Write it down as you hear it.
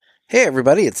Hey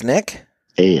everybody, it's Nick.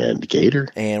 And Gator.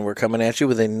 And we're coming at you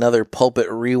with another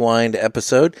Pulpit Rewind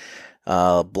episode,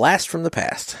 Blast from the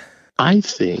Past. I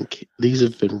think these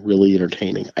have been really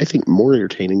entertaining. I think more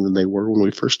entertaining than they were when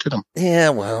we first did them.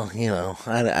 Yeah, well,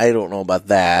 I don't know about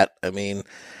that. I mean,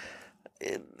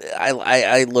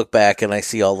 I look back and I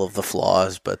see all of the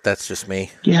flaws, but that's just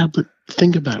me. Yeah, but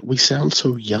think about it. We sound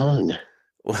so young.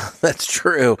 Well, that's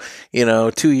true.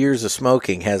 2 years of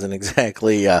smoking hasn't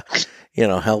exactly,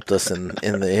 helped us in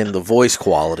the voice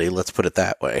quality. Let's put it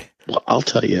that way. Well, I'll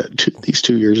tell you, these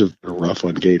 2 years have been rough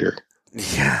on Gator.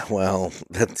 Yeah, well,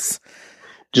 that's...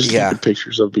 Just looking at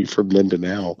pictures of me from then to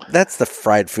now. That's the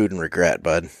fried food and regret,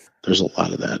 bud. There's a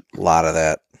lot of that. A lot of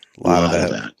that.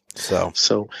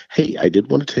 So, hey, I did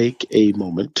want to take a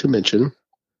moment to mention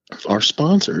our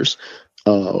sponsors.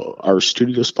 Our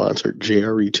studio sponsor,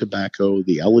 JRE Tobacco,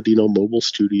 the Aladino Mobile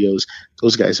Studios.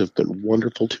 Those guys have been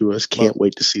wonderful to us. Can't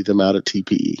wait to see them out at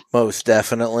TPE. Most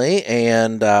definitely.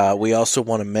 And we also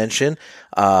want to mention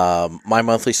My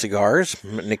Monthly Cigars,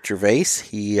 Nick Gervais.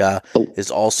 He is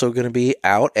also going to be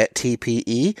out at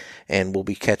TPE, and we'll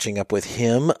be catching up with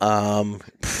him,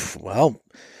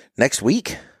 next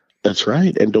week. That's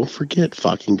right. And don't forget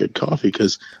Fucking Good Coffee,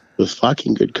 because with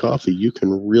Fucking Good Coffee, you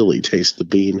can really taste the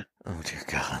bean. Oh, dear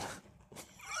God.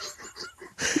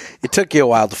 It took you a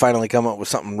while to finally come up with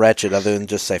something wretched other than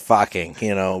just say fucking,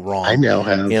 wrong. I now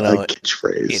have a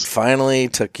catchphrase. It finally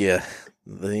took you,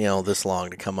 this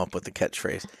long to come up with the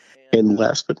catchphrase. And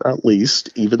last but not least,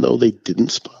 even though they didn't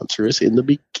sponsor us in the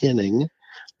beginning,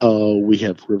 we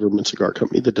have Riverman Cigar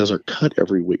Company that does our cut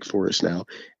every week for us now.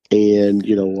 And,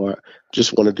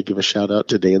 just wanted to give a shout out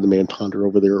to Dan the Man Ponder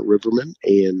over there at Riverman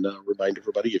and remind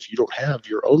everybody, if you don't have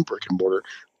your own brick and mortar,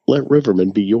 let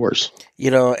Riverman be yours.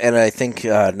 And I think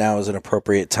now is an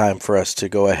appropriate time for us to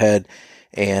go ahead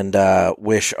and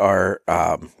wish our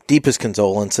deepest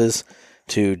condolences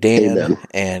to Dan Amen.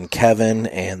 and Kevin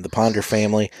and the Ponder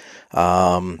family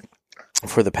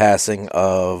for the passing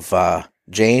of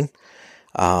Jane.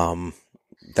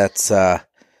 That's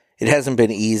it hasn't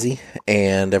been easy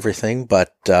and everything,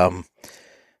 but I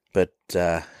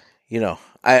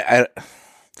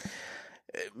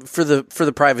for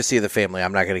the privacy of the family,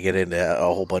 I'm not going to get into a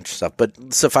whole bunch of stuff,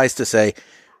 but suffice to say,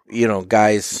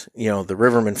 guys, the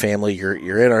Riverman family,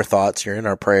 you're in our thoughts, you're in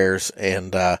our prayers,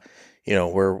 and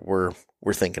we're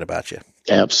thinking about you.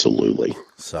 Absolutely.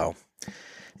 So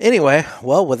anyway,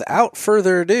 well, without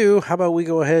further ado, how about we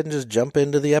go ahead and just jump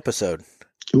into the episode?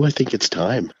 Ooh, I think it's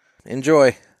time.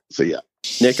 Enjoy. So yeah.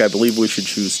 Nick, I believe we should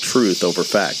choose truth over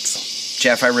facts.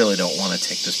 Jeff, I really don't want to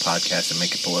take this podcast and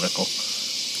make it political.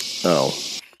 Oh.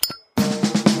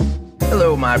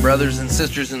 Hello, my brothers and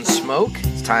sisters in smoke.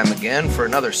 It's time again for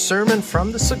another sermon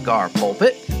from the Cigar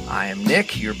Pulpit. I am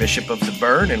Nick, your Bishop of the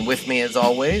Burn, and with me, as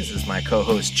always, is my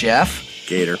co-host, Jeff.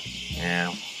 Gator.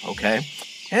 Yeah, okay.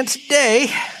 And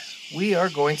today, we are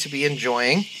going to be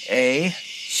enjoying a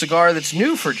cigar that's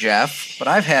new for Jeff, but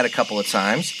I've had a couple of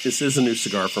times. This is a new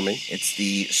cigar for me. It's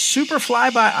the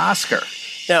Superfly by Oscar.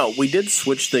 Now, we did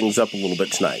switch things up a little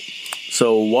bit tonight.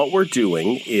 So what we're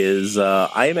doing is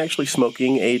I am actually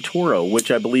smoking a Toro, which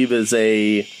I believe is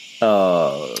a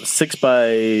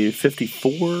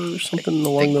 6x54 or something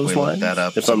along those lines, that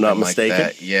up, if I'm not mistaken.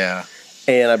 Like that. Yeah.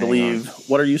 And I believe,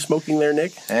 what are you smoking there,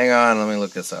 Nick? Hang on, let me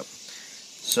look this up.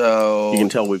 So you can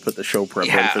tell we put the show prep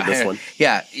in for this one.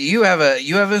 Yeah, you have a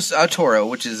Toro,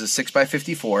 which is a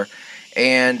 6x54,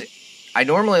 and I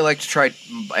normally like to try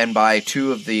and buy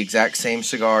two of the exact same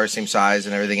cigar, same size,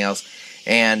 and everything else.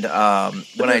 And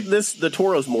the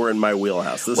Toro's more in my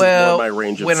wheelhouse. This is more my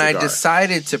range of cigar. When I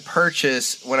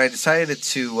decided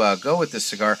to go with this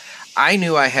cigar, I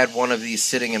knew I had one of these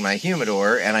sitting in my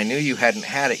humidor, and I knew you hadn't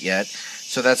had it yet.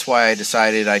 So that's why I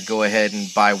decided I'd go ahead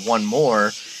and buy one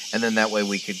more, and then that way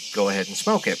we could go ahead and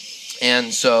smoke it.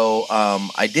 And so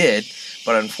I did,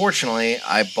 but unfortunately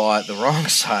I bought the wrong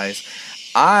size.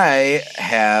 I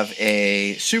have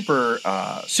a Super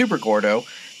Gordo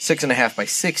 6.5 by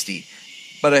 60.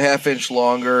 But a half-inch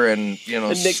longer and,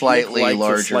 slightly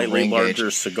larger ring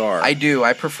gauge. Cigar. I do.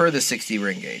 I prefer the 60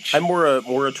 ring gauge. I'm more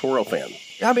a Toro fan.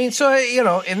 I mean, so,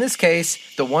 in this case,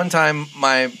 the one time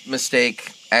my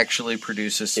mistake actually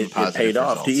produces some positive paid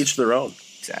results. off. To each their own.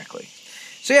 Exactly.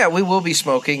 So, yeah, we will be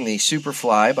smoking the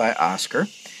Superfly by Oscar.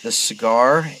 The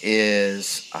cigar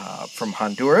is from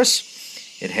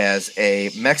Honduras. It has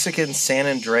a Mexican San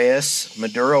Andreas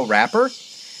Maduro wrapper.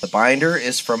 The binder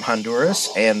is from Honduras,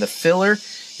 and the filler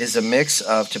is a mix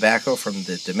of tobacco from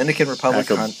the Dominican Republic.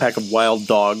 Pack of wild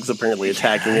dogs apparently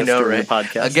attacking us during the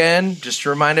podcast. Again, just to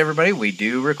remind everybody, we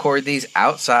do record these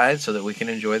outside so that we can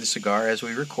enjoy the cigar as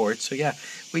we record. So, yeah,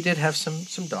 we did have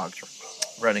some dogs.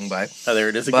 running by. Oh, there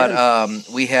it is again.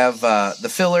 But we have the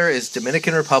filler is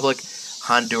Dominican Republic,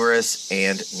 Honduras,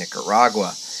 and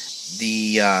Nicaragua.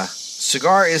 The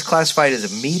cigar is classified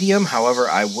as a medium. However,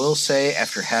 I will say,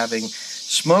 after having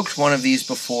smoked one of these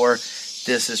before,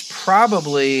 this is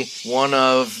probably one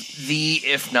of the,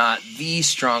 if not the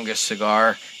strongest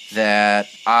cigar that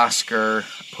Oscar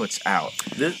puts out.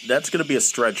 That's going to be a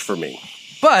stretch for me.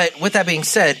 But with that being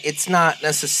said, it's not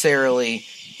necessarily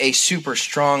a super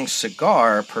strong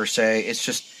cigar per se. It's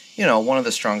just, one of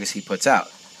the strongest he puts out.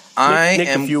 Nick,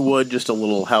 if you would, just a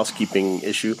little housekeeping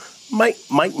issue.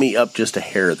 Mic me up just a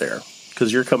hair there,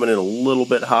 because you're coming in a little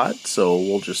bit hot, so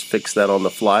we'll just fix that on the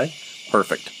fly.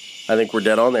 Perfect. I think we're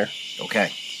dead on there.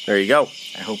 Okay. There you go.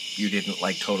 I hope you didn't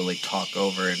totally talk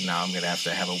over, and now I'm going to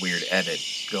have a weird edit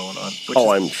going on.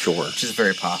 I'm sure. Which is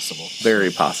very possible.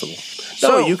 Very possible.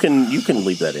 So you can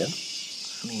leave that in.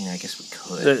 I mean, I guess we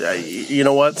could. You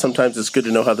know what? Sometimes it's good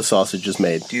to know how the sausage is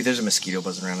made. Dude, there's a mosquito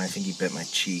buzzing around. I think he bit my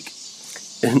cheek.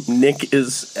 Nick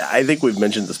is, I think we've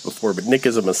mentioned this before, but Nick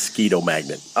is a mosquito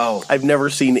magnet. Oh. I've never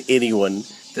seen anyone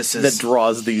that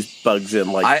draws these bugs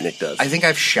in like Nick does. I think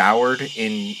I've showered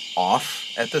off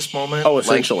at this moment. Oh,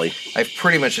 essentially. I've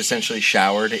pretty much essentially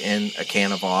showered in a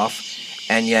can of off.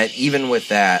 And yet, even with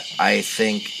that, I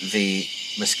think the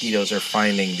mosquitoes are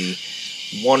finding the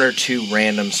one or two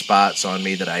random spots on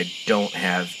me that I don't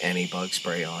have any bug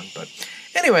spray on. But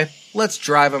anyway, let's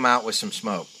drive them out with some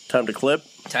smoke. Time to clip.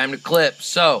 Time to clip.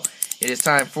 So, it is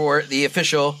time for the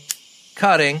official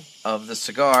cutting of the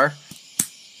cigar,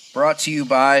 brought to you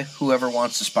by whoever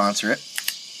wants to sponsor it.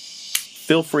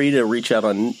 Feel free to reach out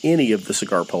on any of the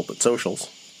Cigar Pulpit socials.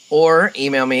 Or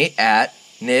email me at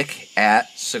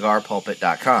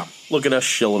nick@cigarpulpit.com. Look at us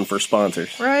shilling for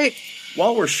sponsors. Right.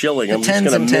 While we're shilling, I'm just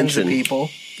going to mention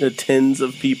the tens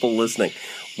of people listening.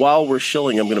 While we're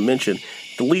shilling, I'm going to mention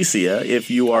Delicia, if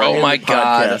you are in the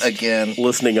podcast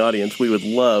listening audience, we would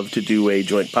love to do a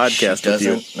joint podcast with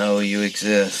you. Doesn't know you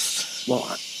exist. Well,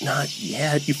 not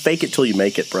yet. You fake it till you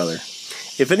make it, brother.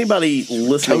 If anybody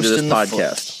listening to this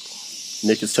podcast,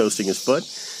 Nick is toasting his foot.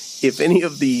 If any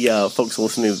of the folks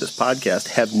listening to this podcast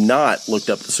have not looked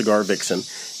up the Cigar Vixen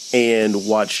and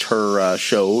watched her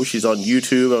show, she's on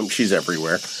YouTube. She's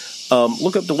everywhere.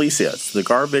 Look up Delicia. It's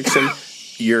Cigar Vixen.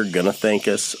 You're going to thank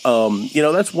us.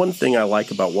 That's one thing I like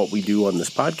about what we do on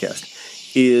this podcast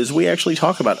is we actually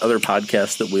talk about other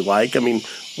podcasts that we like. I mean,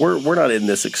 we're not in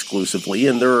this exclusively,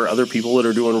 and there are other people that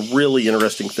are doing really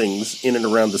interesting things in and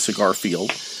around the cigar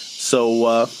field.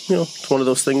 So, it's one of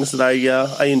those things that I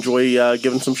enjoy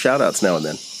giving some shout-outs now and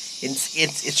then.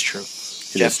 It's true.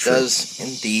 Jeff does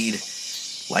indeed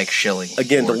like shilling.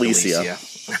 Again, Delicia.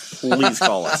 Please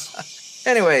call us.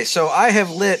 Anyway, so I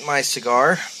have lit my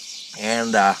cigar.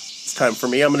 And it's time for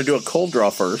me. I'm going to do a cold draw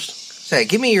first. Say,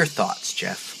 give me your thoughts,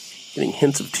 Jeff. Getting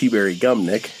hints of tea-berry gum,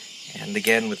 Nick. And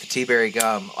again with the tea-berry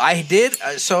gum. I did.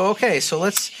 So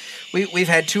let's. We've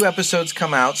had 2 episodes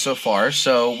come out so far.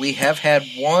 So we have had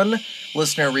one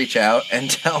listener reach out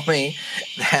and tell me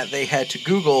that they had to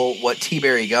Google what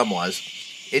tea-berry gum was.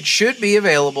 It should be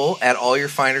available at all your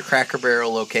finer Cracker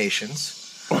Barrel locations.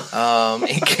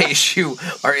 In case you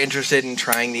are interested in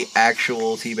trying the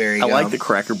actual tea-berry gum. I like the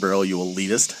Cracker Barrel, you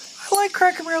elitist. I like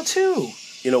Cracker Barrel, too.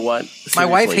 You know what? Seriously. My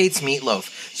wife hates meatloaf,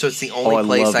 so it's the only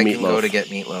place I can go to get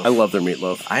meatloaf. I love their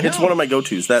meatloaf. I know. It's one of my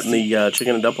go-tos, that and the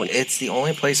chicken and dumplings. It's the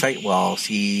only place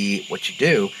see, what you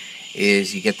do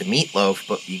is you get the meatloaf,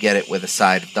 but you get it with a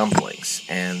side of dumplings.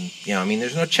 And,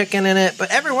 there's no chicken in it,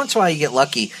 but every once in a while you get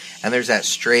lucky, and there's that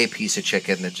stray piece of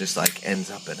chicken that just, ends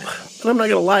up in it. And I'm not going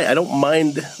to lie, I don't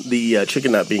mind the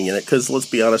chicken not being in it, because, let's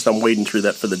be honest, I'm wading through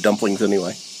that for the dumplings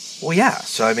anyway. Well, yeah,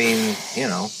 so,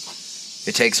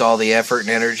 it takes all the effort and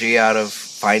energy out of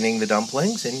finding the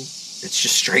dumplings, and it's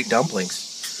just straight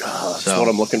dumplings. That's what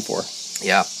I'm looking for.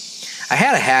 Yeah. I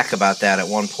had a hack about that at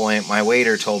one point. My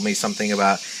waiter told me something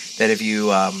about that if you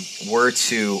were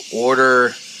to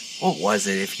order, what was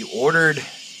it? If you ordered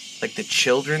the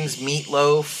children's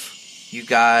meatloaf,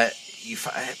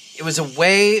 it was a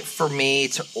way for me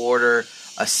to order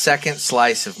a second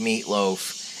slice of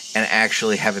meatloaf and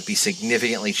actually have it be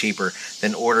significantly cheaper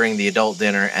than ordering the adult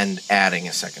dinner and adding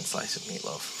a second slice of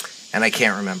meatloaf. And I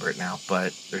can't remember it now,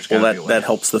 but there's got to be a way. That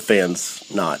helps the fans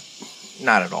not.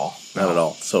 Not at all. Not at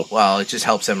all. So it just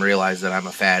helps them realize that I'm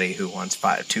a fatty who wants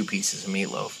 2 pieces of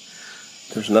meatloaf.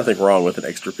 There's nothing wrong with an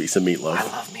extra piece of meatloaf. I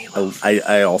love meatloaf.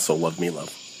 I also love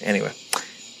meatloaf. Anyway,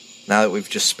 now that we've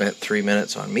just spent 3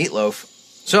 minutes on meatloaf.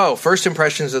 So, first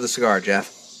impressions of the cigar, Jeff.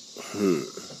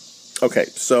 Okay,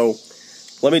 so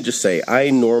let me just say, I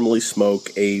normally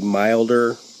smoke a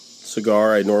milder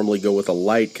cigar. I normally go with a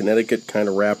light Connecticut kind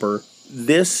of wrapper.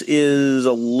 This is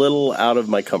a little out of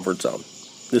my comfort zone.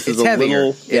 This is It's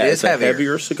heavier. It's a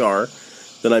heavier cigar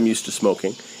than I'm used to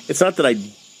smoking. It's not that I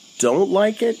don't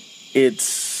like it.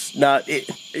 It's not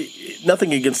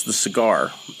nothing against the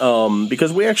cigar,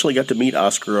 because we actually got to meet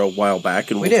Oscar a while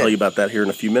back, and we'll tell you about that here in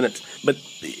a few minutes. But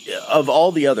of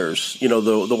all the others,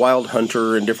 the Wild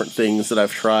Hunter and different things that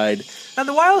I've tried. Now,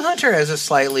 the Wild Hunter has a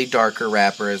slightly darker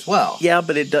wrapper as well. Yeah,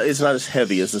 but it's not as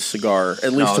heavy as the cigar,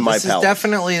 at least to my palate. This is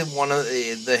definitely one of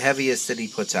the heaviest that he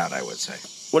puts out, I would say.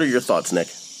 What are your thoughts, Nick?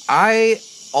 I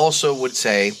also would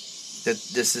say that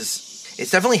it's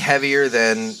definitely heavier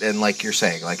than like you're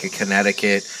saying, like a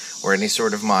Connecticut or any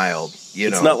sort of mild.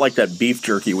 It's not like that beef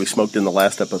jerky we smoked in the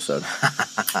last episode.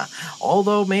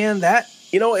 Although, man, that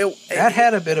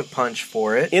had a bit of punch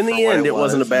for it. In the end, it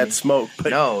wasn't a bad smoke. But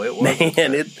no, it wasn't.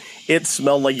 Man, it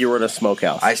smelled like you were in a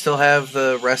smokehouse. I still have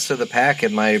the rest of the pack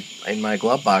in my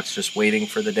glove box, just waiting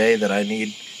for the day that I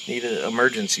need an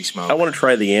emergency smoke. I want to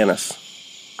try the anise.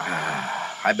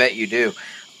 I bet you do.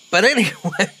 But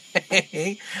anyway,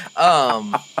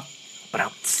 Why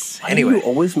do you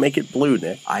always make it blue,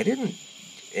 Nick? I didn't.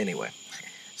 Anyway,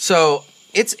 so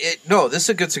this is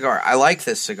a good cigar. I like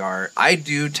this cigar. I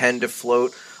do tend to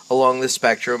float along the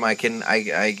spectrum. I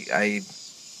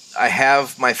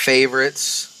have my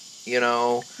favorites.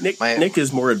 Nick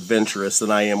is more adventurous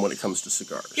than I am when it comes to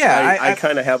cigars. Yeah, I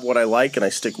kind of have what I like, and I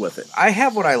stick with it. I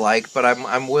have what I like, but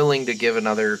I'm willing to give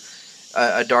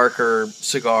a darker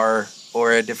cigar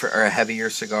or a heavier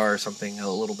cigar or something a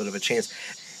little bit of a chance.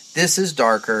 This is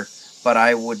darker, but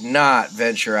I would not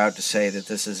venture out to say that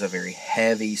this is a very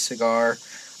heavy cigar.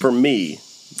 For me.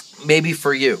 Maybe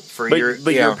for you.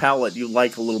 But your palate, you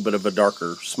like a little bit of a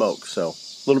darker smoke, so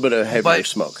a little bit of heavier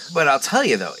smoke. But I'll tell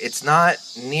you, though, it's not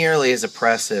nearly as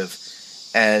oppressive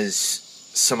as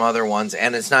some other ones,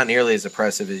 and it's not nearly as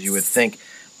oppressive as you would think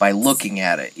by looking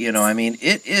at it.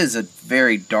 It is a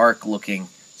very dark-looking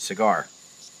cigar.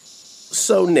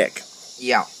 So, Nick.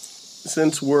 Yeah.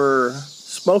 Since we're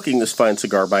smoking this fine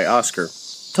cigar by Oscar,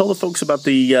 tell the folks about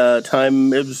the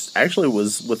time. It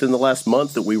was within the last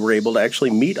month that we were able to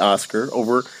actually meet Oscar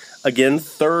over, again,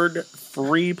 third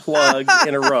free plug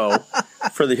in a row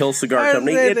for the Hill Cigar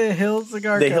Company. The Hill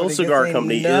Cigar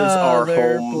Company is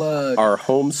our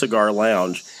home cigar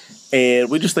lounge. And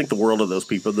we just think the world of those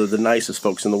people. They're the nicest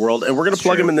folks in the world. And we're going to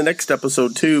plug them in the next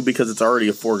episode, too, because it's already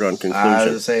a foregone conclusion. I was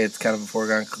going to say it's kind of a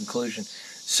foregone conclusion.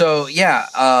 So, yeah,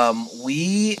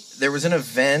 there was an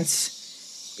event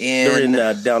They're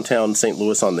in downtown St.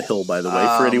 Louis on the Hill, by the way,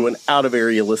 for anyone out of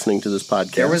area listening to this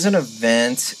podcast. There was an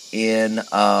event in,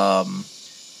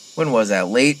 when was that?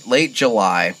 Late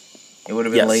July. It would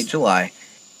have been late July.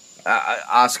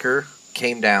 Oscar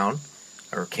came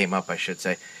up, I should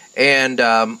say, and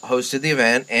hosted the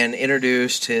event and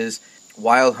introduced his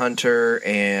Wild Hunter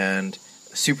and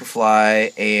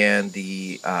Superfly and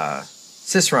the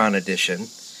Cicerone edition.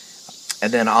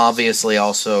 And then obviously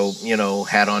also,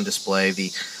 had on display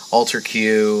the Alter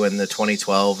Q and the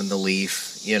 2012 and the Leaf,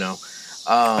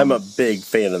 I'm a big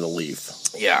fan of the Leaf.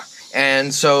 Yeah.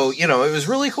 And so, it was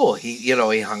really cool.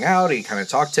 He hung out, he kind of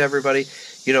talked to everybody,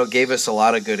 gave us a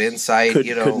lot of good insight.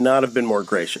 Could not have been more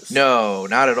gracious. No,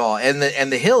 not at all. And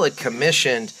the Hill had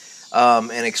commissioned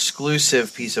an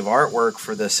exclusive piece of artwork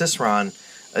for the Cicerone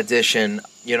edition,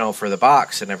 for the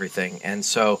box and everything. And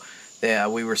so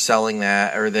we were selling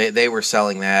that, or they were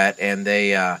selling that, and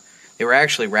they were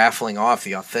actually raffling off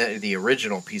the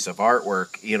original piece of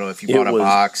artwork. If you bought a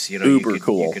box, you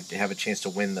could have a chance to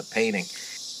win the painting.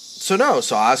 So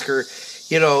Oscar,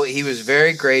 he was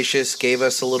very gracious, gave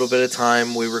us a little bit of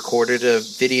time. We recorded a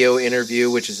video interview,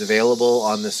 which is available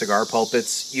on the Cigar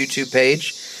Pulpit's YouTube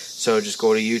page. So just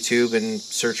go to YouTube and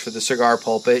search for the Cigar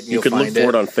Pulpit, and you can look for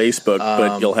it on Facebook,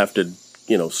 but you'll have to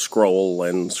scroll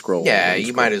and scroll. Yeah, and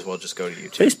you might as well just go to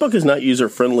YouTube. Facebook is not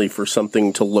user-friendly for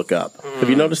something to look up. Have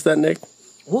you noticed that, Nick?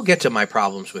 We'll get to my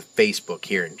problems with Facebook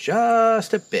here in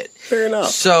just a bit. Fair enough.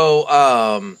 So,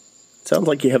 sounds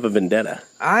like you have a vendetta.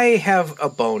 I have a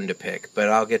bone to pick, but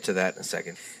I'll get to that in a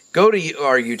second. Go to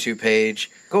our YouTube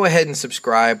page. Go ahead and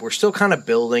subscribe. We're still kind of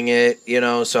building it,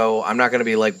 so I'm not going to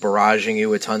be barraging you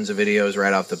with tons of videos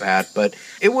right off the bat, but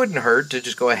it wouldn't hurt to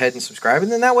just go ahead and subscribe.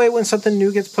 And then that way when something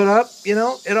new gets put up,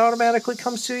 it automatically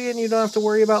comes to you and you don't have to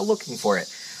worry about looking for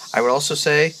it. I would also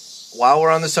say, while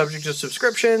we're on the subject of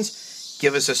subscriptions,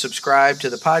 give us a subscribe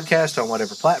to the podcast on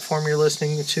whatever platform you're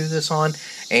listening to this on,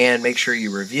 and make sure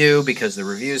you review, because the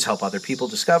reviews help other people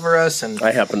discover us. And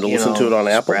I happen to listen to it on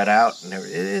Apple. Spread out, and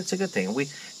it's a good thing.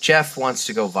 Jeff wants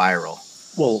to go viral.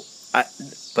 Well,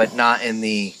 but not in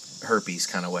the herpes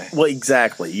kind of way. Well,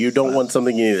 exactly. You don't want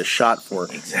something you need a shot for.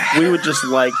 Exactly. We would just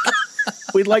like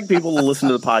We'd like people to listen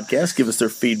to the podcast, give us their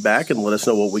feedback, and let us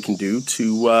know what we can do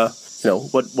to,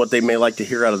 what they may like to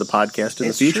hear out of the podcast in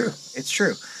the future. It's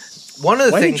true. One of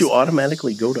the Why things... did you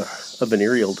automatically go to a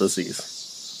venereal disease?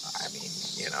 I mean,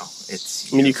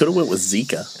 it's... you could have went with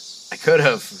Zika. I could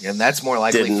have, and that's more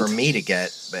likely for me to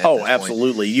get. Oh,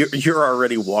 absolutely. You're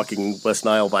already walking West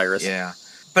Nile virus. Yeah.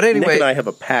 But anyway... Nick and I have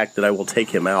a pact that I will take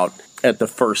him out at the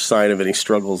first sign of any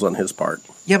struggles on his part.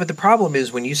 Yeah, but the problem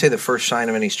is when you say the first sign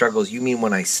of any struggles, you mean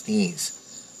when I sneeze.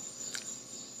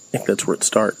 I think that's where it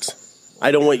starts. I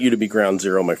don't want you to be ground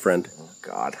zero, my friend. Oh,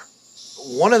 God.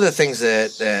 One of the things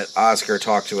that Oscar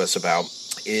talked to us about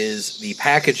is the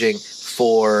packaging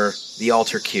for the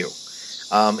Alter Q.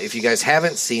 If you guys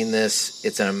haven't seen this,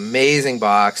 it's an amazing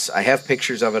box. I have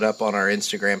pictures of it up on our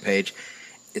Instagram page.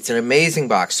 It's an amazing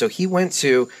box. So he went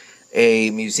to a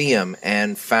museum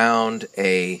and found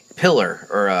a pillar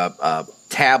or a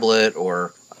tablet,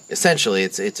 or essentially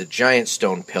it's a giant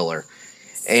stone pillar.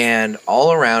 And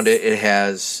all around it, it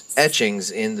has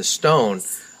etchings in the stone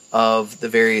of the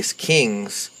various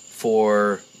kings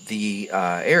for the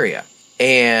area.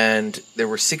 And there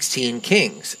were 16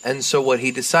 kings. And so what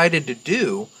he decided to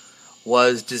do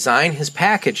was design his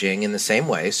packaging in the same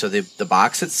way. So the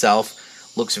box itself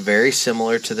looks very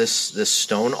similar to this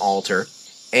stone altar.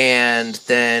 And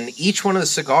then each one of the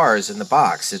cigars in the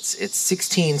box, it's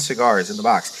 16 cigars in the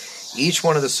box. Each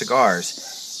one of the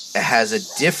cigars has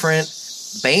a different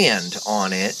band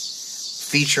on it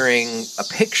featuring a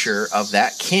picture of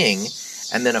that king,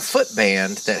 and then a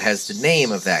footband that has the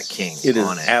name of that king on it. It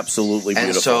is absolutely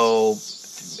beautiful. And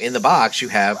so in the box you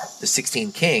have the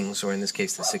 16 kings, or in this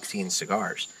case the 16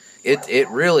 cigars. It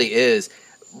really is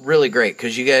really great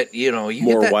because you get,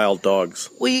 more wild dogs.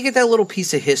 Well, you get that little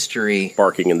piece of history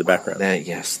barking in the background.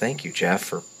 Yes, thank you, Jeff,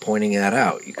 for pointing that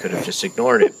out. You could have just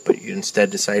ignored it, but you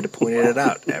instead decided to point it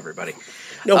out to everybody.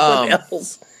 No one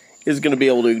else is going to be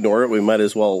able to ignore it. We might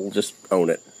as well just own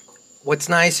it. What's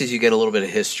nice is you get a little bit of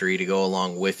history to go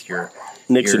along with your...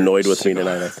 Nick's annoyed with me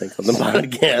tonight, I think, on the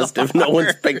podcast, if no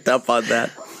one's picked up on that.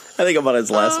 I think I'm on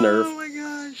his last nerve. Oh, my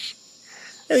gosh.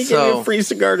 And he gave me a free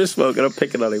cigar to smoke, and I'm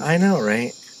picking on him. I know,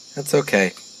 right? That's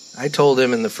okay. I told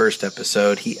him in the first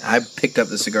episode, I picked up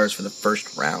the cigars for the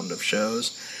first round of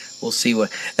shows. We'll see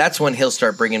what... That's when he'll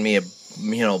start bringing me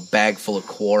a bag full of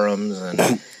quorums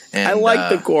and I like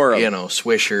the quorum.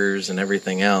 Swishers and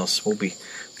everything else. We'll be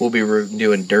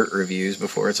doing dirt reviews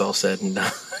before it's all said and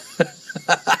done.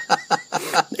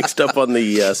 Next up on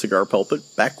the cigar pulpit,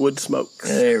 Backwood Smokes.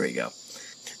 There we go.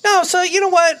 No, so you know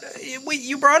what?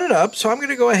 You brought it up, so I'm going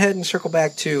to go ahead and circle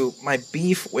back to my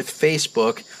beef with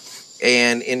Facebook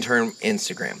and in turn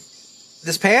Instagram.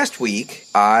 This past week,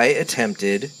 I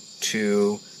attempted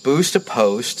to boost a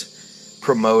post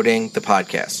promoting the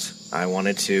podcast. I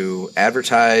wanted to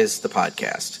advertise the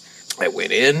podcast. I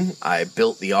went in, I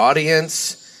built the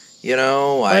audience,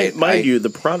 Mind you,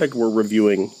 the product we're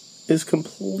reviewing is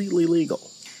completely legal.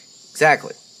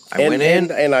 Exactly. I went in.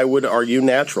 And I would argue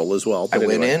natural as well. I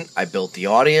went in, I built the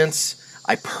audience.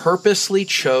 I purposely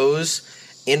chose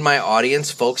in my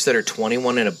audience folks that are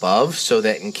 21 and above so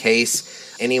that in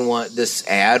case this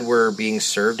ad were being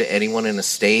served to anyone in a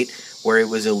state where it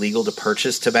was illegal to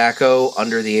purchase tobacco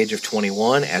under the age of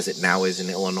 21, as it now is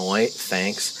in Illinois,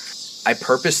 thanks. I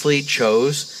purposely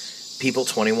chose people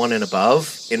 21 and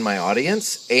above in my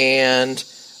audience, and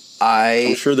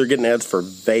I'm sure they're getting ads for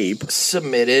vape.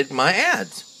 Submitted my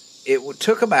ads. It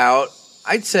took about,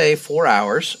 I'd say, 4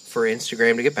 hours for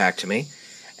Instagram to get back to me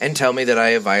and tell me that I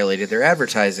have violated their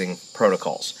advertising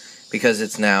protocols because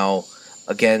it's now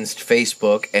against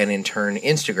Facebook and in turn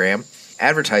Instagram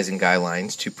advertising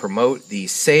guidelines to promote the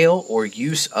sale or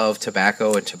use of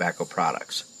tobacco and tobacco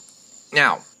products.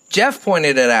 Now, Jeff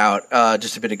pointed it out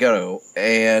just a bit ago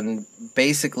and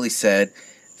basically said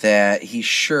that he's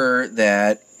sure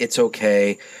that it's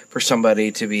okay for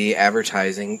somebody to be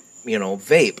advertising,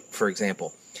 vape, for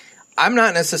example. I'm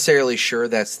not necessarily sure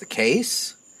that's the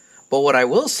case, but what I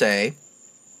will say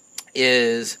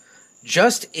is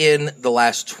just in the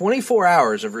last 24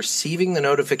 hours of receiving the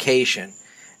notification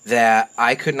that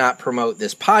I could not promote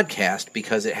this podcast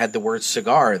because it had the word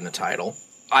cigar in the title,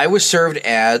 I was served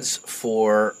ads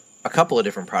for a couple of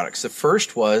different products. The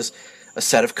first was a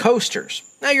set of coasters.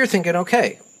 Now you're thinking,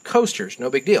 okay, coasters,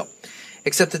 no big deal.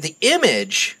 Except that the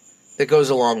image that goes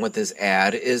along with this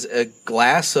ad is a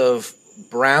glass of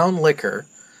brown liquor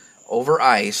over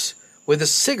ice with a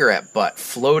cigarette butt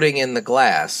floating in the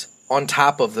glass on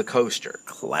top of the coaster.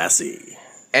 Classy.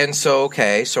 And so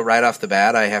right off the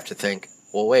bat, I have to think,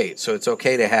 well, wait, so it's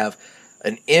okay to have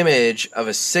an image of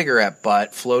a cigarette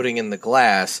butt floating in the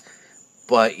glass,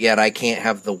 but yet I can't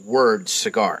have the word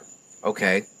cigar.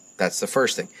 Okay, That's the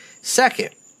first thing.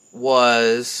 Second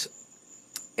was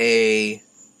a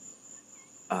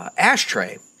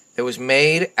ashtray that was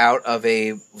made out of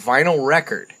a vinyl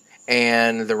record.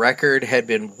 And the record had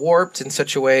been warped in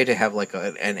such a way to have like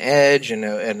an edge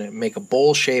and make a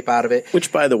bowl shape out of it.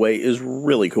 Which, by the way, is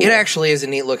really cool. It actually is a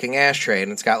neat looking ashtray,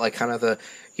 and it's got like kind of the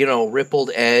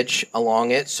rippled edge along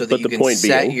it so that you can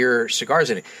set your cigars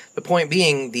in it. The point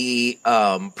being, the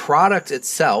product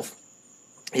itself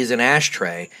is an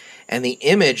ashtray, and the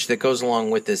image that goes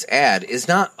along with this ad is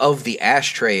not of the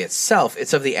ashtray itself.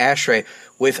 It's of the ashtray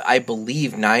with, I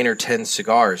believe, 9 or 10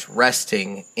 cigars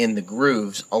resting in the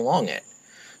grooves along it.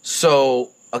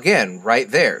 So, again, right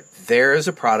there is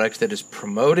a product that is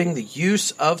promoting the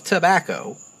use of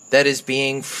tobacco that is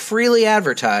being freely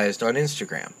advertised on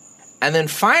Instagram. And then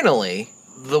finally,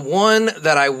 the one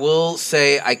that I will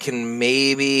say I can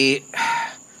maybe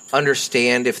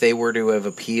understand if they were to have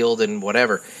appealed and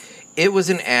whatever, it was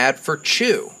an ad for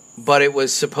chew, but it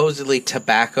was supposedly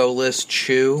tobacco-less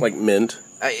chew. Like mint?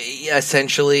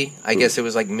 Essentially. I guess it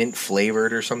was like mint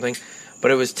flavored or something,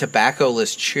 but it was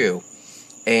tobacco-less chew,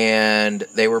 and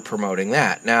they were promoting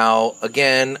that. Now,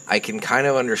 again, I can kind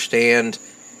of understand,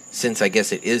 since I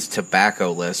guess it is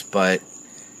tobacco-less, but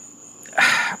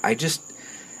I just...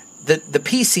 The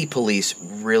PC police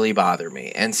really bother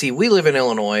me. And see, we live in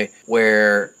Illinois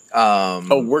where...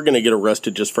 we're going to get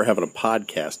arrested just for having a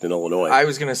podcast in Illinois. I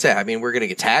was going to say, we're going to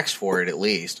get taxed for it at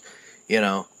least.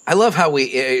 I love how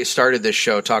we started this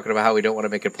show talking about how we don't want to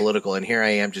make it political, and here I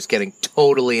am just getting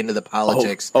totally into the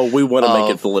politics. We want to make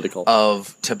it political.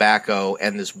 Of tobacco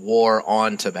and this war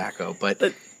on tobacco. But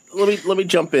let me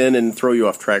jump in and throw you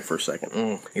off track for a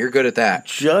second. You're good at that.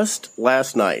 Just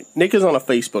last night, Nick is on a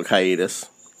Facebook hiatus.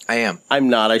 I am. I'm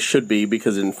not. I should be,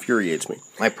 because it infuriates me.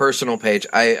 My personal page,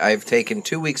 I've taken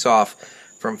 2 weeks off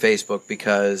from Facebook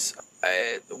because,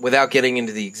 without getting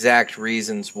into the exact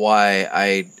reasons why,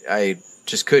 I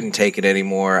just couldn't take it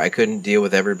anymore. I couldn't deal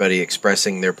with everybody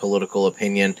expressing their political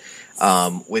opinion.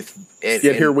 Yet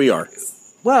here we are.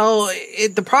 Well,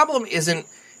 the problem isn't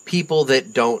people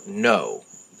that don't know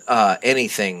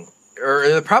anything. Or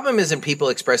the problem isn't people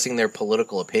expressing their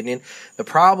political opinion. The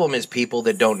problem is people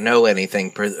that don't know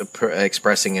anything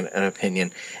expressing an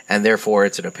opinion, and therefore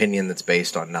it's an opinion that's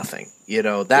based on nothing.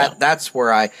 That's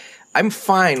where I'm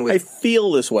fine with. I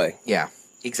feel this way. Yeah,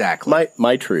 exactly.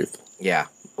 My truth. Yeah.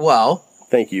 Well,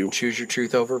 thank you. Choose your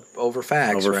truth over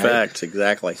facts. Over facts,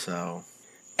 exactly. So,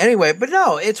 anyway, but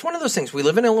no, it's one of those things. We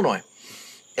live in Illinois.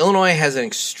 Illinois has an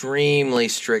extremely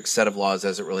strict set of laws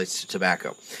as it relates to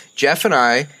tobacco. Jeff and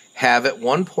I have at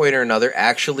one point or another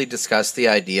actually discussed the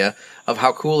idea of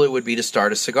how cool it would be to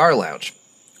start a cigar lounge.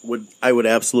 I would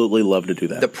absolutely love to do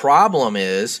that. The problem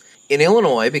is, in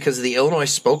Illinois, because of the Illinois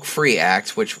Smoke Free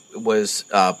Act, which was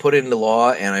put into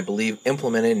law and I believe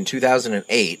implemented in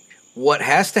 2008, what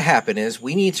has to happen is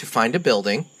we need to find a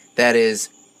building that is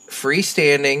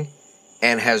freestanding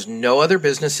and has no other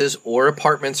businesses or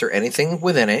apartments or anything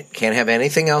within it, can't have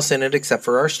anything else in it except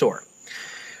for our store.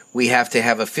 We have to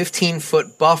have a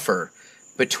 15-foot buffer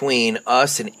between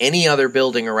us and any other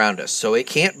building around us. So it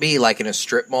can't be like in a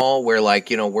strip mall where,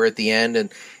 we're at the end and,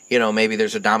 maybe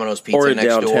there's a Domino's Pizza next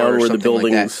door or something like that. Or a downtown where the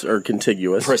buildings are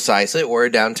contiguous. Precisely, or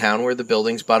a downtown where the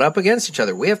buildings butt up against each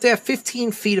other. We have to have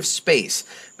 15 feet of space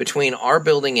between our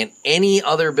building and any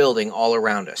other building all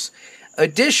around us.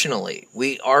 Additionally,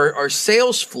 our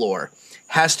sales floor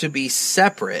has to be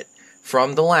separate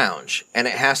from the lounge, and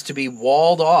it has to be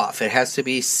walled off. It has to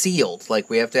be sealed. Like,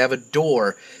 we have to have a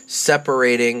door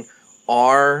separating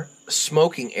our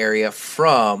smoking area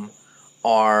from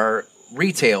our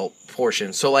retail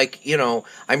portion. So,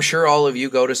 I'm sure all of you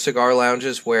go to cigar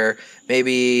lounges where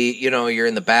maybe, you're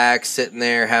in the back sitting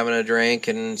there having a drink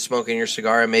and smoking your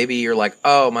cigar, and maybe you're like,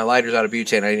 oh, my lighter's out of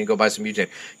butane, I need to go buy some butane.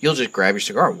 You'll just grab your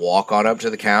cigar, walk on up to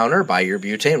the counter, buy your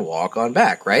butane, walk on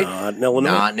back, right? Not in Illinois.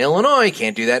 Not in Illinois.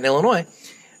 Can't do that in Illinois.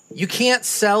 You can't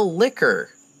sell liquor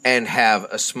and have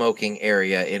a smoking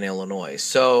area in Illinois.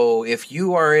 So if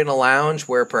you are in a lounge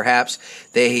where perhaps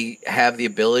they have the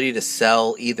ability to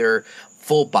sell either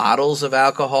full bottles of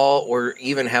alcohol or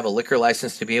even have a liquor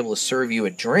license to be able to serve you a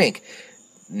drink,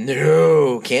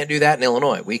 no, can't do that in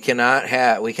Illinois. We cannot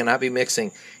be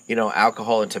mixing,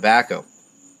 alcohol and tobacco.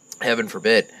 Heaven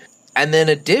forbid. And then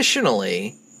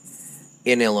additionally,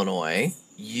 in Illinois,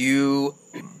 you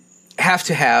have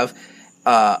to have,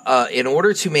 in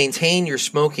order to maintain your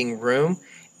smoking room,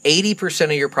 80%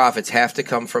 of your profits have to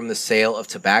come from the sale of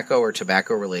tobacco or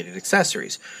tobacco-related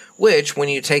accessories, which, when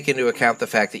you take into account the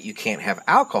fact that you can't have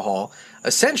alcohol,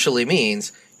 essentially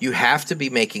means you have to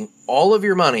be making all of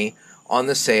your money on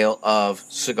the sale of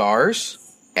cigars,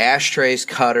 ashtrays,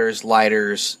 cutters,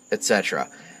 lighters, etc.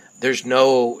 There's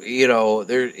no,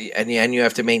 and you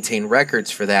have to maintain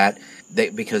records for that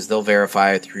because they'll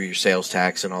verify it through your sales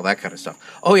tax and all that kind of stuff.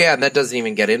 Oh, yeah, and that doesn't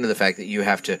even get into the fact that you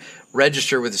have to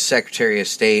register with the Secretary of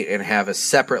State and have a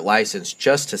separate license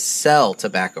just to sell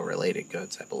tobacco-related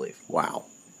goods, I believe. Wow.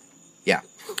 Yeah.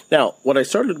 Now, what I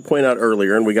started to point out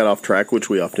earlier, and we got off track, which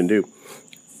we often do,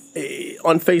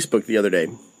 on Facebook the other day,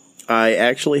 I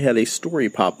actually had a story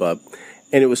pop up,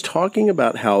 and it was talking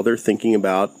about how they're thinking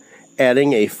about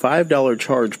adding a $5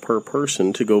 charge per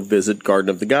person to go visit Garden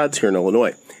of the Gods here in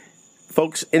Illinois.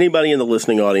 Folks, anybody in the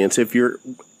listening audience, if you're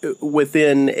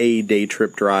within a day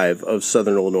trip drive of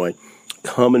Southern Illinois,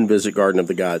 come and visit Garden of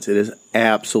the Gods. It is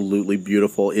absolutely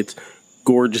beautiful. It's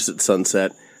gorgeous at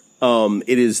sunset.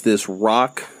 It is this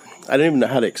rock. I don't even know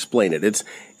how to explain it. It's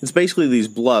basically these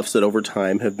bluffs that over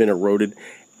time have been eroded,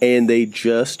 and they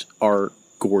just are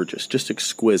gorgeous, just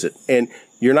exquisite. And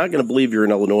you're not going to believe you're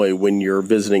in Illinois when you're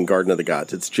visiting Garden of the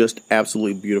Gods. It's just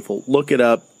absolutely beautiful. Look it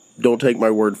up. Don't take my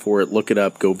word for it. Look it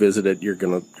up. Go visit it. You're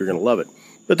gonna love it.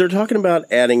 But they're talking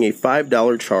about adding a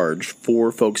 $5 charge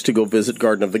for folks to go visit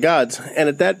Garden of the Gods. And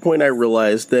at that point, I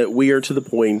realized that we are to the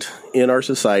point in our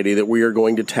society that we are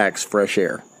going to tax fresh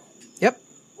air. Yep.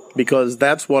 Because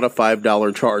that's what a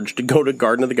 $5 charge to go to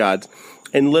Garden of the Gods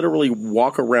and literally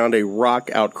walk around a rock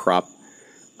outcrop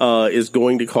is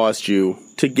going to cost you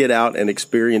to get out and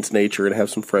experience nature and have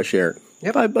some fresh air.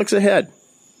 Yep. $5 a head.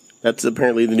 That's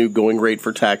apparently the new going rate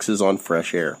for taxes on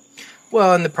fresh air.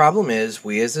 Well, and the problem is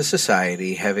we as a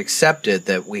society have accepted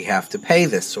that we have to pay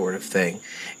this sort of thing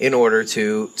in order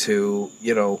to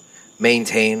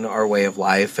maintain our way of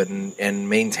life and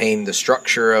maintain the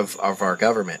structure of our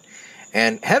government.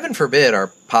 And heaven forbid our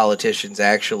politicians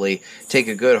actually take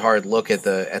a good hard look at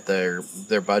their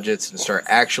budgets and start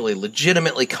actually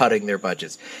legitimately cutting their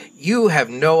budgets. You have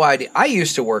no idea. I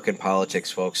used to work in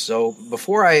politics, folks. So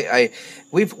before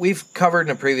we've covered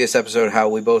in a previous episode how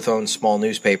we both own small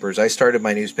newspapers. I started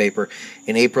my newspaper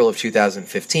in April of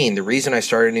 2015. The reason I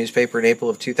started a newspaper in April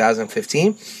of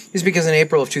 2015 is because in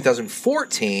April of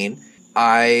 2014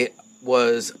 I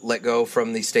was let go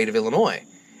from the state of Illinois.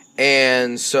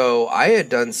 And so I had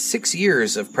done 6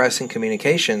 years of press and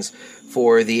communications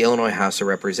for the Illinois House of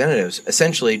Representatives,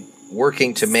 essentially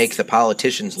working to make the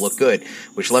politicians look good,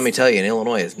 which, let me tell you, in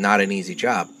Illinois is not an easy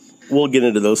job. We'll get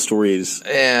into those stories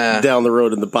down the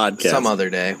road in the podcast. Some other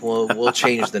day. We'll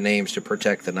change the names to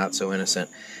protect the not-so-innocent.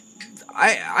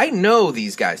 I know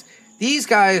these guys. These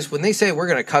guys, when they say we're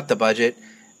going to cut the budget,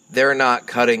 they're not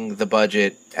cutting the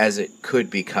budget as it could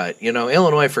be cut.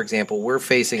 Illinois, for example, we're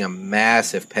facing a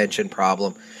massive pension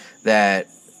problem that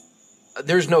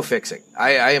there's no fixing.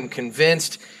 I am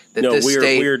convinced that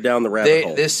we're down the rabbit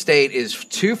hole. This state is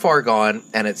too far gone,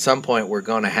 and at some point we're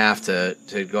going to have to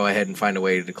go ahead and find a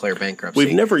way to declare bankruptcy.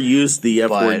 We've never used the F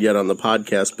word yet on the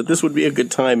podcast, but this would be a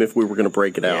good time if we were going to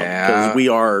break it out. Because we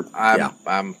are...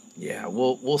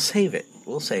 We'll save it.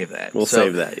 We'll save that. We'll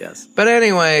save that, yes. But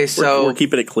anyway, we're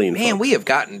keeping it clean, man, folks. we have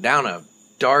gotten down a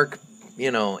dark,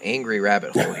 angry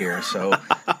rabbit hole here. So,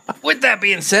 with that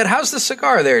being said, how's the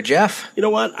cigar there, Jeff? You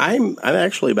know what? I'm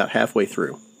actually about halfway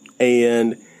through,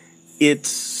 and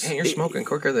it's... Man, you're smoking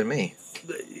quicker than me.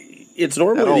 It's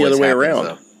normally the other way around.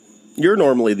 Though. You're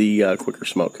normally the quicker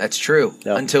smoke. That's true.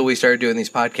 Yep. Until we started doing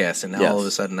these podcasts, and now all of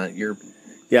a sudden you're...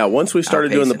 Yeah, once we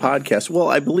started doing the podcast, well,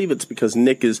 I believe it's because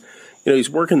Nick is, he's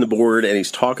working the board and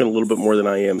he's talking a little bit more than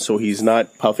I am, so he's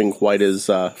not puffing quite as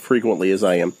frequently as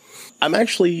I am. I'm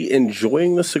actually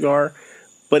enjoying the cigar,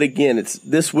 but again,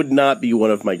 this would not be one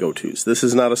of my go-tos. This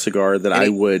is not a cigar that I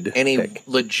would pick.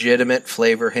 Legitimate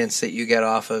flavor hints that you get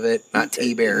off of it? Not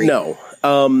tea berry? No.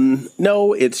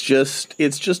 No, it's just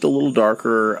a little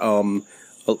darker,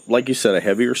 like you said, a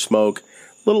heavier smoke.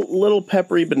 Little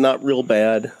peppery, but not real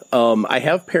bad. I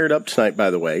have paired up tonight,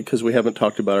 by the way, because we haven't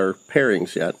talked about our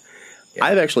pairings yet. Yeah.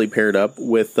 I've actually paired up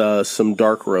with some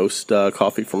dark roast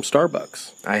coffee from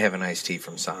Starbucks. I have an iced tea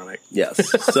from Sonic. Yes.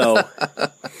 So,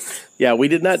 yeah, we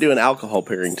did not do an alcohol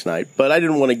pairing tonight, but I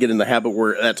didn't want to get in the habit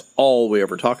where that's all we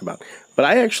ever talk about. But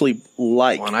I actually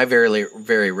like... Well, and I very,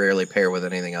 very rarely pair with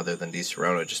anything other than Di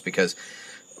Serono, just because,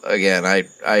 again,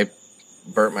 I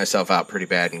burnt myself out pretty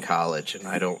bad in college, and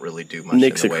I don't really do much.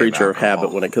 Nick's in the a way creature of of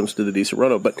habit when it comes to the Di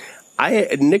Serono, but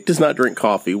Nick does not drink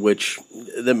coffee, which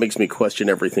that makes me question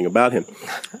everything about him.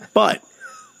 But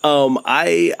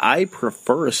I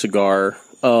prefer a cigar.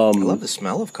 I love the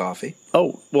smell of coffee.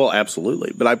 Oh, well,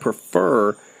 absolutely. But I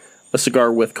prefer a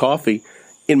cigar with coffee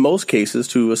in most cases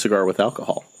to a cigar with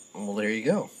alcohol. Well, there you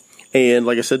go. And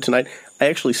like I said tonight, I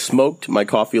actually smoked my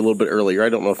coffee a little bit earlier. I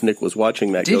don't know if Nick was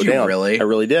watching that go down. Did you really? I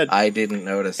really did. I didn't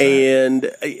notice that. And,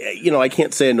 I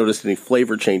can't say I noticed any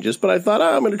flavor changes, but I thought,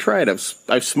 I'm going to try it.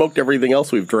 I've smoked everything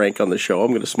else we've drank on the show.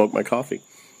 I'm going to smoke my coffee.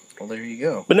 Well, there you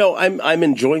go. But no, I'm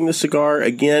enjoying the cigar.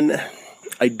 Again,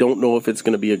 I don't know if it's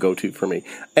going to be a go-to for me.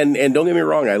 And don't get me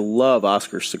wrong, I love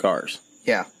Oscar's cigars.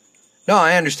 Yeah. No,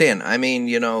 I understand. I mean,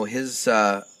 he's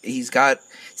got...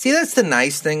 See, that's the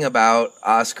nice thing about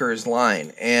Oscar's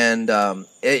line. And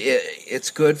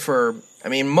it's good for... I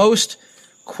mean, most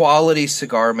quality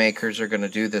cigar makers are going to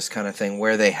do this kind of thing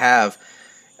where they have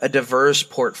a diverse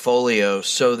portfolio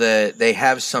so that they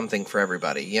have something for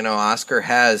everybody. Oscar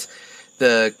has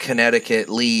the Connecticut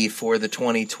Leaf or the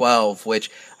 2012, which,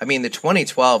 I mean, the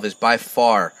 2012 is by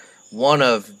far one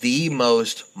of the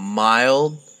most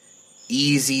mild,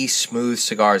 easy, smooth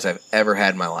cigars I've ever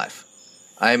had in my life.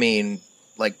 I mean,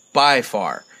 like, by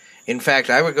far. In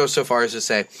fact, I would go so far as to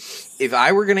say, if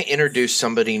I were going to introduce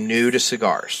somebody new to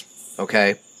cigars,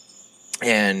 okay,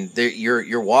 and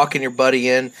you're walking your buddy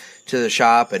in to the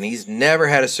shop, and he's never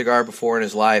had a cigar before in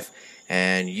his life,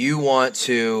 and you want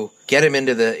to get him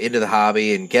into the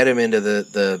hobby and get him into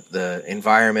the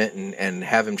environment and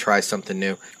have him try something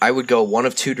new, I would go one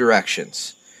of two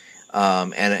directions.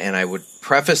 And I would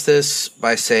preface this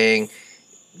by saying,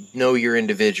 know your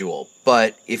individual.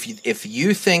 But if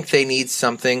you think they need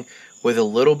something with a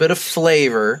little bit of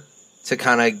flavor to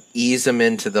kind of ease them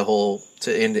into the whole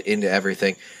into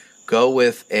everything, go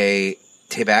with a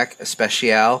Tabac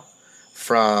Especial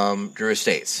from Drew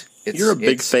Estates. You're a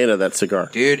big fan of that cigar,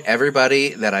 dude.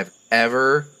 Everybody that I've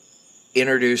ever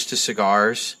introduced to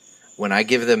cigars, when I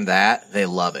give them that, they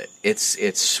love it.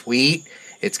 It's sweet.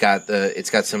 It's got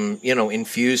some,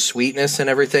 infused sweetness and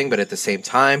everything, but at the same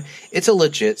time, it's a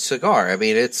legit cigar. I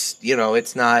mean, it's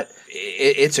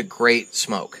a great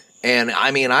smoke. And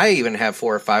I mean, I even have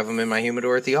 4 or 5 of them in my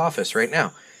humidor at the office right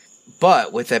now.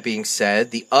 But with that being said,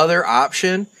 the other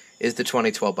option is the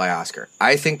 2012 by Oscar.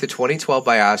 I think the 2012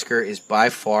 by Oscar is by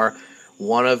far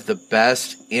one of the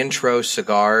best intro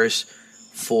cigars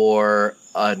for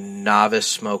a novice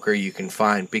smoker you can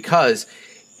find, because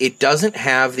it doesn't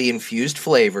have the infused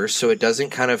flavors, so it doesn't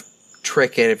kind of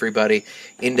trick everybody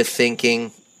into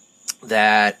thinking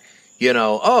that,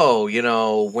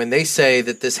 when they say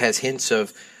that this has hints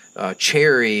of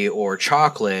cherry or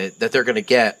chocolate, that they're going to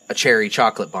get a cherry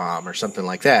chocolate bomb or something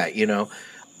like that,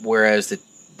 Whereas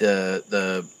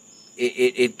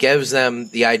it gives them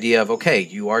the idea of, okay,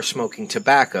 you are smoking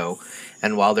tobacco,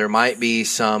 and while there might be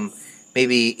some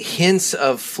maybe hints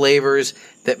of flavors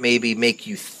that maybe make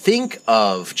you think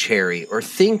of cherry or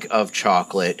think of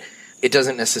chocolate, it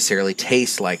doesn't necessarily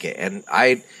taste like it. And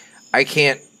I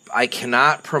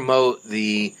cannot promote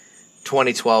the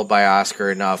 2012 by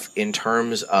Oscar enough in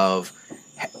terms of,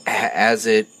 as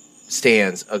it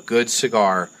stands, a good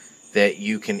cigar that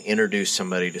you can introduce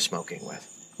somebody to smoking with.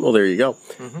 Well, there you go.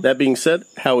 Mm-hmm. That being said,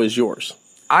 how is yours?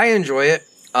 I enjoy it.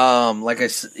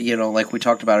 Like we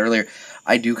talked about earlier,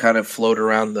 I do kind of float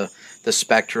around the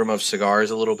spectrum of cigars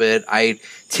a little bit. I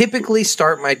typically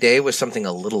start my day with something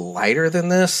a little lighter than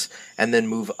this and then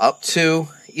move up to,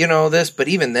 this. But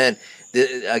even then,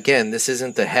 this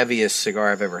isn't the heaviest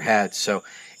cigar I've ever had. So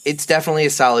it's definitely a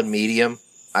solid medium,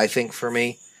 I think, for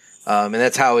me. And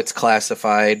that's how it's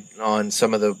classified on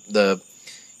some of the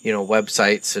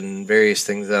websites and various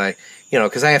things that I,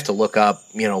 because I have to look up,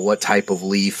 what type of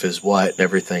leaf is what and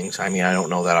everything. So, I mean, I don't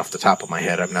know that off the top of my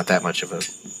head. I'm not that much of a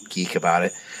geek about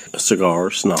it. A cigar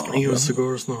snob. You're a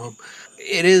cigar snob.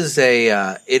 It is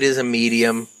a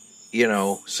medium,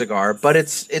 cigar, but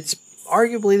it's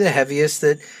arguably the heaviest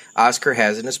that Oscar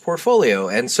has in his portfolio.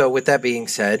 And so with that being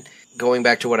said, going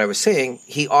back to what I was saying,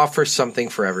 he offers something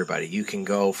for everybody. You can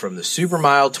go from the super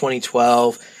mild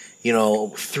 2012,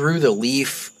 through the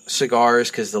leaf cigars,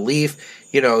 because the leaf,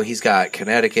 he's got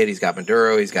Connecticut, he's got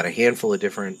Maduro, he's got a handful of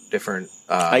different.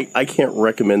 I can't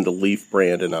recommend the Leaf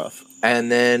brand enough. And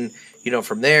then,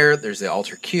 from there, there's the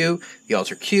Alter Q. The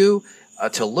Alter Q,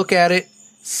 to look at it,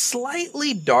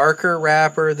 slightly darker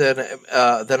wrapper than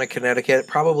a Connecticut,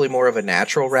 probably more of a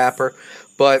natural wrapper,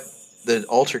 but the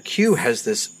Alter Q has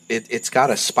this. It's got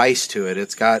a spice to it.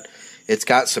 It's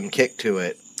got some kick to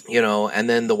it, And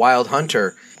then the Wild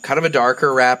Hunter, kind of a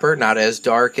darker wrapper, not as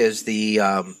dark as the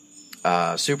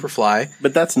Superfly.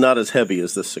 But that's not as heavy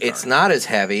as this cigar. It's not as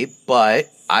heavy,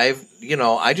 but I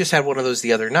just had one of those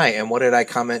the other night, and what did I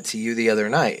comment to you the other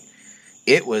night?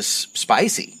 It was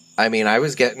spicy. I mean, I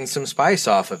was getting some spice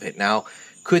off of it. Now,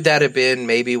 could that have been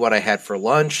maybe what I had for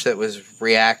lunch that was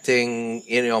reacting,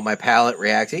 my palate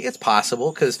reacting? It's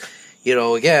possible because,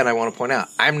 again, I want to point out,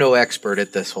 I'm no expert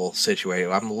at this whole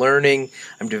situation. I'm learning,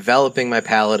 I'm developing my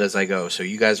palate as I go. So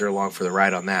you guys are along for the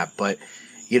ride on that. But,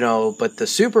 but the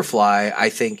Superfly, I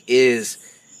think, is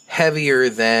heavier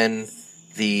than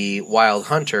the Wild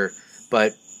Hunter.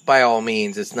 But by all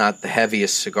means, it's not the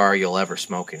heaviest cigar you'll ever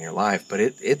smoke in your life. But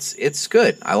it's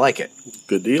good. I like it.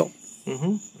 Good deal.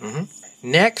 Mm-hmm. Mm-hmm.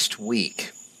 Next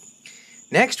week,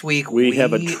 we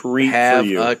have a treat for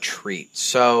you. A treat.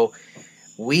 So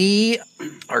we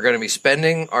are going to be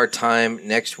spending our time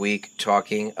next week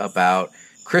talking about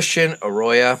Christian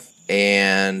Arroyo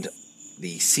and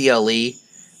the CLE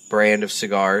brand of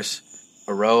cigars,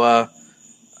 Arroyo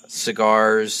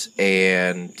cigars,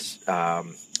 and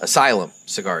Asylum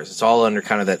cigars. It's all under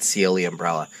kind of that CLE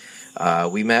umbrella.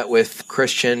 We met with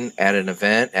Christian at an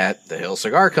event at the Hill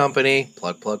Cigar Company.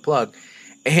 Plug.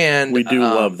 And we do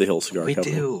love the Hill Cigar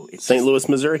Company. We do. St. Louis,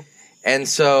 Missouri. And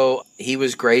so he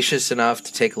was gracious enough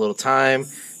to take a little time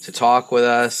to talk with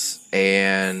us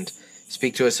and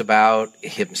speak to us about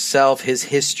himself, his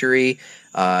history,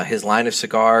 his line of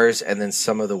cigars, and then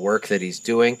some of the work that he's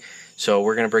doing. So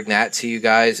we're going to bring that to you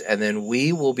guys, and then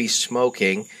we will be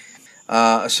smoking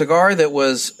a cigar that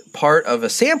was part of a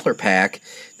sampler pack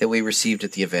that we received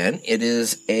at the event. It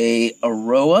is a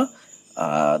Arroyo,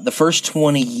 the first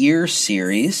 20-year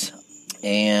series,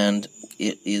 and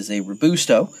it is a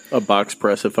Robusto. A box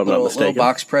press, if I'm not mistaken. A little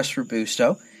box press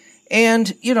Robusto.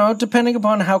 And, depending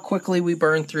upon how quickly we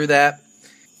burn through that,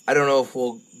 I don't know if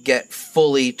we'll get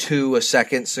fully to a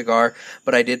second cigar,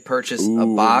 but I did purchase a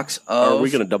box of... Are we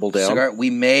going to double down? Cigar.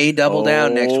 We may double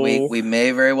down next week. We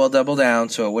may very well double down,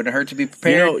 so it wouldn't hurt to be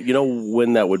prepared. You know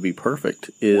when that would be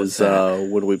perfect is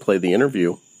when we play the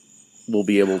interview. We'll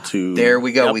be able to... There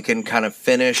we go. Yep. We can kind of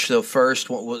finish the first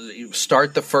one. We'll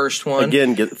start the first one.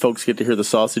 Again, folks get to hear the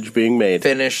sausage being made.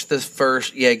 Finish the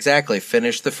first... Yeah, exactly.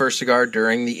 Finish the first cigar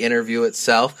during the interview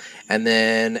itself. And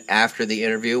then after the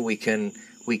interview, we can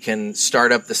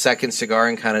start up the second cigar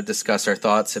and kind of discuss our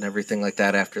thoughts and everything like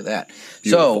that after that.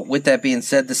 Beautiful. So, with that being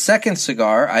said, the second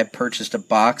cigar, I purchased a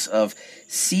box of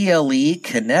CLE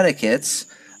Connecticut's.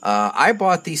 I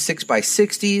bought these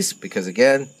 6x60s because,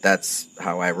 again, that's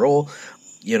how I roll.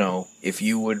 If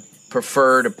you would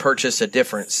prefer to purchase a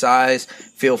different size,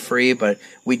 feel free. But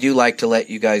we do like to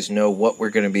let you guys know what we're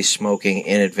going to be smoking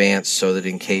in advance so that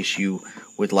in case you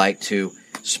would like to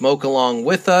smoke along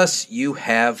with us, you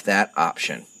have that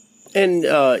option. And,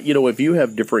 if you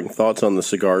have differing thoughts on the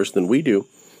cigars than we do,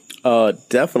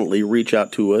 definitely reach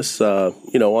out to us,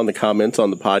 on the comments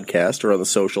on the podcast or on the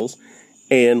socials.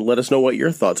 And let us know what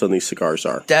your thoughts on these cigars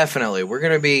are. Definitely. We're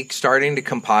going to be starting to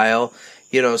compile,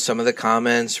 some of the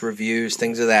comments, reviews,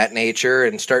 things of that nature,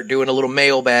 and start doing a little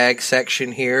mailbag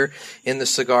section here in the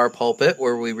Cigar Pulpit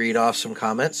where we read off some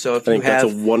comments. So if that's a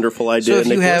wonderful idea, So if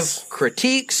Nicholas. you have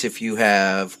critiques, if you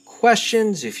have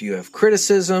questions, if you have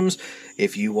criticisms,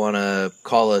 if you want to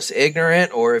call us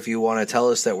ignorant, or if you want to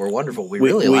tell us that we're wonderful, we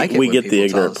really like it. We get the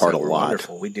ignorant part a lot.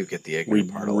 Wonderful. We do get the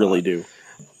ignorant part a lot. We really do.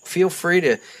 Feel free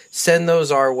to send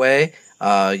those our way.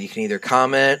 You can either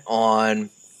comment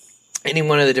on any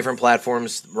one of the different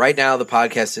platforms. Right now, the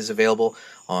podcast is available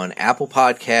on Apple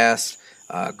Podcasts,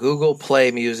 Google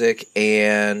Play Music,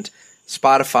 and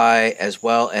Spotify, as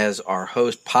well as our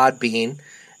host, Podbean.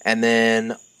 And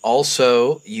then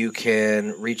also, you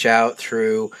can reach out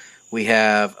through, we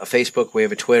have a Facebook, we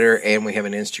have a Twitter, and we have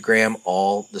an Instagram,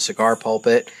 all the Cigar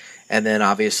Pulpit. And then,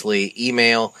 obviously,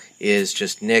 email is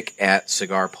just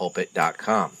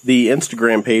nick@cigarpulpit.com. The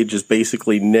Instagram page is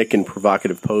basically Nick in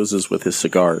provocative poses with his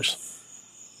cigars.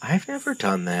 I've never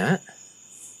done that.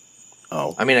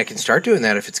 Oh. I mean, I can start doing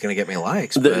that if it's going to get me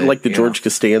likes. Like the George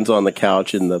Costanza on the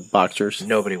couch in the boxers?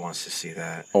 Nobody wants to see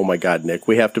that. Oh, my God, Nick.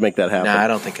 We have to make that happen. No, I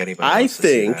don't think anybody wants to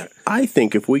see that. I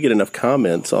think if we get enough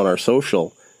comments on our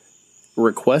social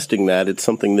requesting that, it's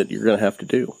something that you're going to have to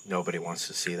do. Nobody wants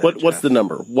to see that. What's the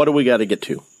number? What do we got to get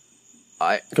to?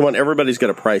 Come on, everybody's got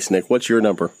a price, Nick. What's your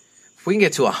number? If we can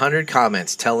get to 100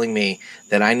 comments telling me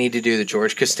that I need to do the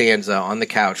George Costanza on the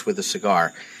couch with a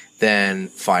cigar, then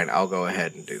fine, I'll go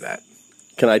ahead and do that.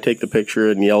 Can I take the picture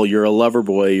and yell, "You're a lover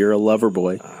boy, you're a lover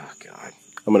boy"? Oh, God.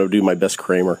 I'm going to do my best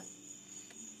Kramer.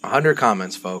 100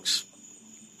 comments, folks.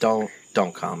 Don't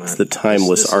comment. It's the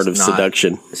timeless art of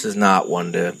seduction. This is not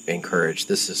one to encourage.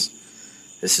 This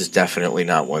is definitely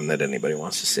not one that anybody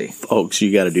wants to see. Folks,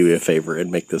 you got to do me a favor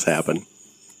and make this happen.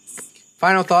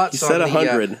 Final thoughts. You said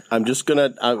 100. I'm just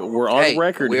gonna. We're on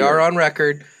record. We are on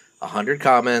record. 100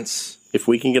 comments. If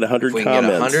we can get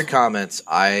 100 comments,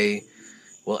 I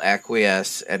will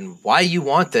acquiesce. And why you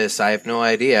want this, I have no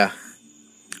idea.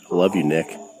 I love you,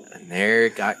 Nick. And there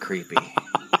it got creepy.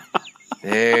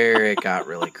 There it got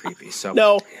really creepy. So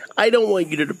No, I don't want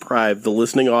you to deprive the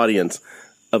listening audience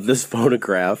of this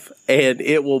photograph, and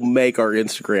it will make our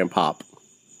Instagram pop.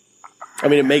 I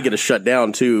mean, it may get us shut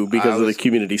down, too, because of the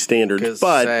community standards.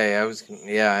 But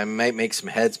I might make some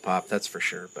heads pop, that's for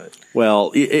sure. But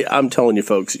well, I'm telling you,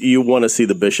 folks, you want to see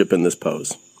the bishop in this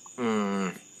pose.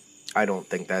 I don't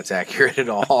think that's accurate at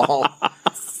all.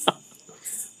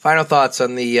 Final thoughts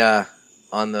on the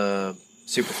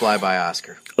Super Flyby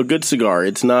Oscar. A good cigar.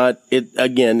 It's not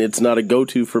a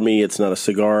go-to for me. It's not a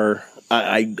cigar.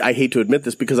 I hate to admit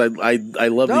this because I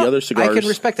love the other cigars. I can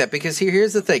respect that because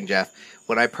here's the thing, Jeff.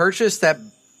 When I purchased that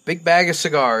big bag of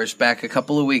cigars back a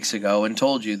couple of weeks ago and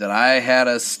told you that I had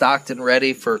us stocked and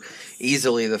ready for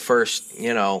easily the first,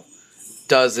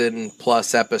 dozen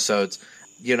plus episodes,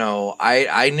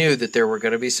 I knew that there were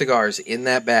going to be cigars in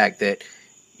that bag that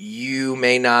you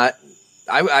may not.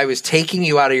 I was taking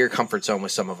you out of your comfort zone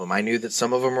with some of them. I knew that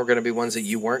some of them were going to be ones that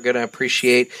you weren't going to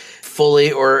appreciate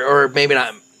fully, or maybe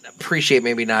not appreciate,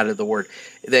 maybe not the word,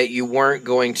 that you weren't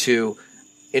going to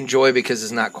enjoy because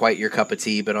it's not quite your cup of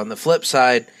tea. But on the flip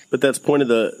side, but that's kind of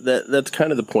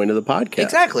the point of the podcast.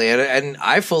 Exactly, and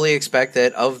I fully expect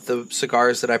that of the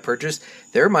cigars that I purchased,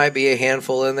 there might be a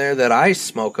handful in there that I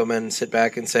smoke them and sit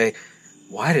back and say,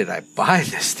 why did I buy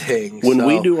this thing? When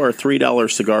we do our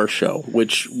 $3 cigar show,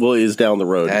 which is down the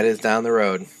road. That is down the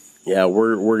road. Yeah,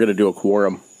 we're going to do a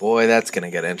quorum. Boy, that's going to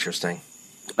get interesting.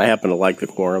 I happen to like the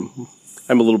quorum.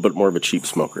 I'm a little bit more of a cheap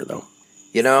smoker, though.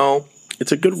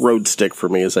 It's a good road stick for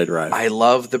me as I drive. I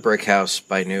love the Brick House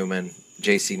by Newman,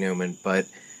 J.C. Newman, but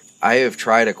I have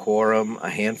tried a quorum a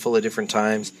handful of different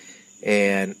times,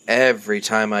 and every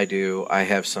time I do, I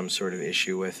have some sort of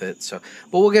issue with it.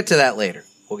 But we'll get to that later.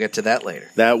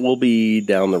 That will be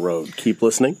down the road. Keep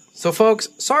listening. So, folks,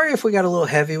 sorry if we got a little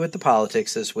heavy with the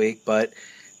politics this week, but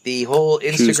the whole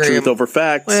Instagram... Choose truth over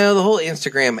facts. Well, the whole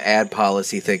Instagram ad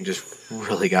policy thing just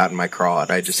really got in my craw,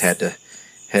 and I just had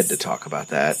to talk about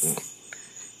that, and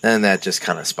then that just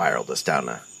kind of spiraled us down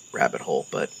a rabbit hole,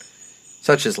 but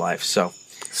such is life, so...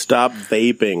 Stop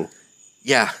vaping.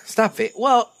 Yeah, stop vaping.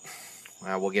 Well,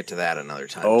 we'll get to that another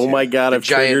time. Oh, my God, I've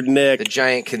triggered Nick. The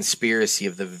giant conspiracy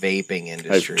of the vaping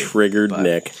industry. I've triggered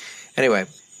Nick. Anyway,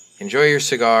 enjoy your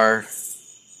cigar.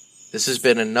 This has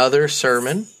been another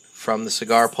sermon from the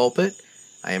Cigar Pulpit.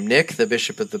 I am Nick, the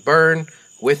Bishop of the Burn.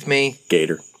 With me,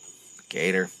 Gator.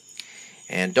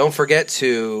 And don't forget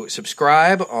to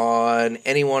subscribe on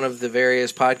any one of the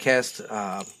various podcast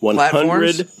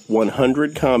platforms.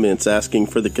 100 comments asking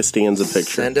for the Costanza picture.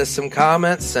 Send us some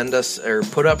comments.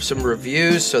 Put up some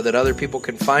reviews so that other people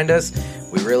can find us.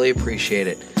 We really appreciate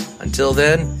it. Until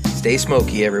then, stay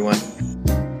smoky, everyone.